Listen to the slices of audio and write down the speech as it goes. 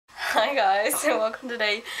Hi guys, and welcome to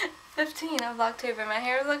day 15 of Vlogtober. My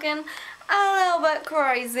hair is looking a little bit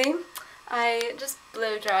crazy. I just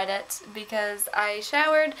blow dried it because I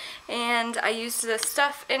showered and I used this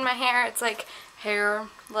stuff in my hair. It's like hair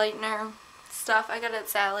lightener stuff. I got it at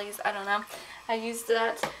Sally's, I don't know. I used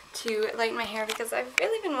that to lighten my hair because I've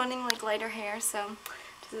really been wanting like lighter hair. So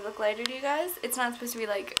does it look lighter to you guys? It's not supposed to be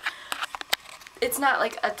like, it's not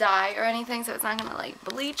like a dye or anything, so it's not gonna like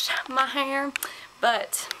bleach my hair,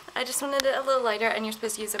 but I just wanted it a little lighter, and you're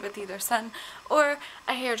supposed to use it with either sun or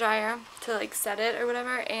a hair dryer to like set it or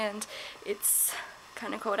whatever, and it's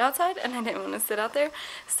kind of cold outside and I didn't want to sit out there,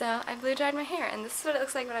 so I blow dried my hair, and this is what it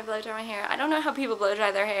looks like when I blow dry my hair. I don't know how people blow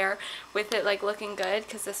dry their hair with it like looking good,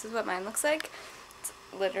 because this is what mine looks like. It's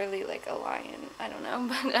literally like a lion. I don't know,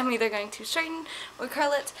 but I'm either going to straighten or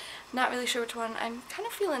curl it. Not really sure which one. I'm kind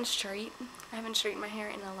of feeling straight. I haven't straightened my hair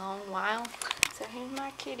in a long while. So here's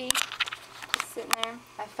my kitty, just sitting there.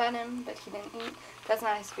 I fed him, but he didn't eat. That's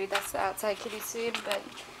not his food, that's the outside kitty's food, but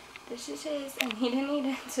this is his, and he didn't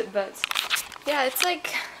eat it. But yeah, it's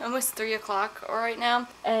like almost 3 o'clock right now,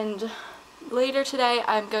 and later today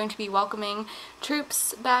I'm going to be welcoming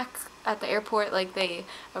troops back at the airport. Like, they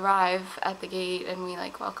arrive at the gate and we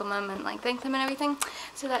like welcome them and like thank them and everything,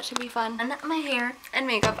 so that should be fun. And my hair and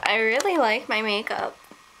makeup, I really like my makeup,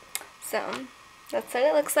 so that's what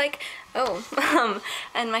it looks like. Oh,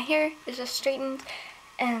 and my hair is just straightened,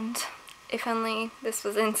 and if only this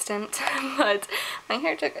was instant, but my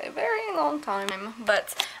hair took a very long time.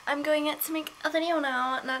 But I'm going to make a video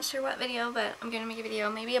now. Not sure what video, but I'm going to make a video.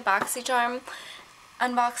 Maybe a BoxyCharm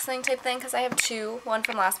unboxing type thing, because I have two. One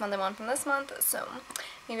from last month and one from this month. So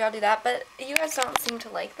maybe I'll do that. But you guys don't seem to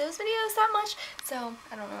like those videos that much, so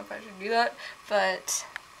I don't know if I should do that. But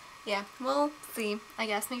yeah, we'll see. I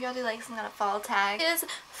guess maybe I'll do like some kind of fall tag. It is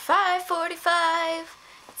 5:45.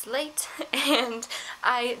 It's late, and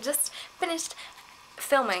I just finished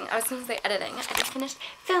filming. I was going to say editing. I just finished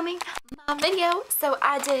filming my video. So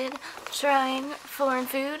I did trying foreign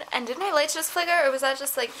food, and did my lights just flicker, or was that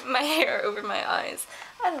just like my hair over my eyes?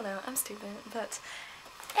 I don't know. I'm stupid. But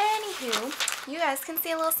anywho, you guys can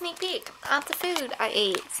see a little sneak peek of the food I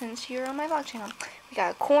ate since you're on my vlog channel. We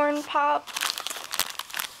got corn pop,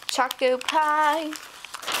 choco pie,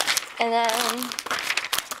 and then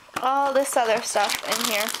all this other stuff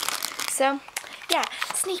in here. So yeah,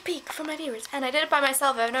 sneak peek for my viewers. And I did it by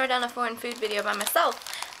myself. I've never done a foreign food video by myself,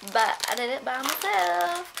 but I did it by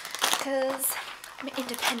myself because I'm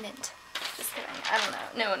independent. Just kidding. I don't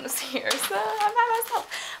know. No one was here, so I'm by myself.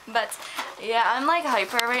 But yeah, I'm like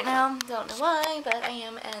hyper right now. Don't know why, but I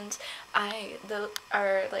am. And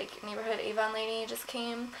our like neighborhood Avon lady just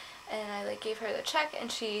came, and I like gave her the check,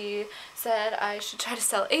 and she said I should try to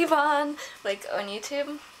sell Avon like on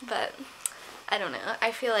YouTube, but I don't know.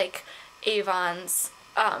 I feel like Avon's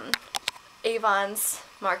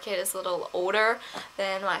market is a little older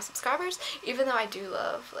than my subscribers, even though I do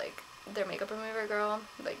love like their makeup remover girl,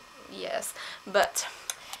 like yes. But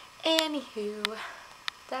anywho,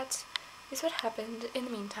 that is what happened in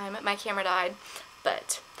the meantime. My camera died,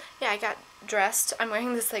 but yeah, I got dressed. I'm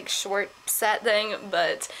wearing this like short set thing,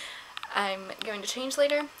 but I'm going to change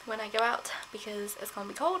later when I go out because it's going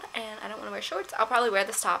to be cold and I don't want to wear shorts. I'll probably wear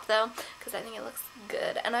this top though because I think it looks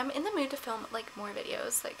good, and I'm in the mood to film like more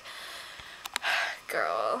videos. Like,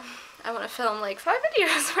 girl, I want to film like 5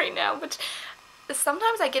 videos right now, but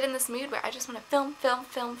sometimes I get in this mood where I just want to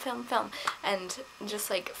film, and just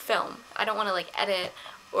like film. I don't want to like edit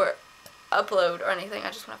or upload or anything.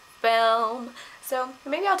 I just want to film. So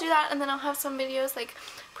maybe I'll do that, and then I'll have some videos like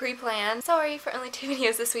pre-planned. Sorry for only 2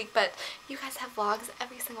 videos this week, but you guys have vlogs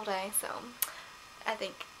every single day, so I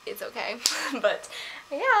think it's okay. But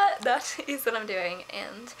yeah, that is what I'm doing,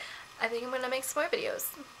 and I think I'm gonna make some more videos,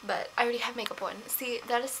 but I already have makeup on. See,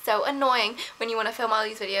 that is so annoying when you want to film all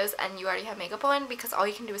these videos and you already have makeup on, because all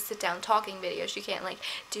you can do is sit down talking videos. You can't like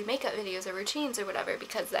do makeup videos or routines or whatever,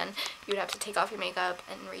 because then you'd have to take off your makeup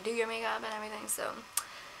and redo your makeup and everything. So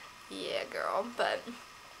yeah, girl. But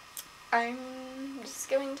I'm just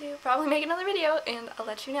going to probably make another video, and I'll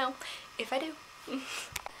let you know if I do.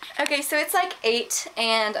 Okay, so it's like 8,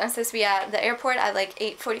 and I'm supposed to be at the airport at like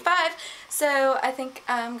 8:45, so I think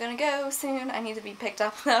I'm gonna go soon. I need to be picked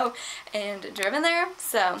up though and driven there,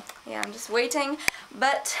 so yeah, I'm just waiting.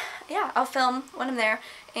 But yeah, I'll film when I'm there,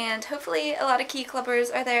 and hopefully a lot of key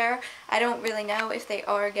clubbers are there. I don't really know if they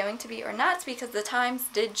are going to be or not, because the times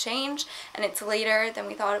did change and it's later than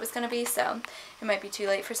we thought it was going to be, so it might be too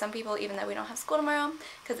late for some people, even though we don't have school tomorrow,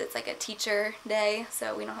 because it's like a teacher day,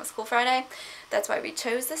 so we don't have school Friday. That's why we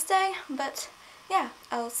chose this day. But yeah,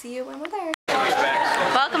 I'll see you when we're there.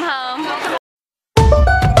 Welcome home.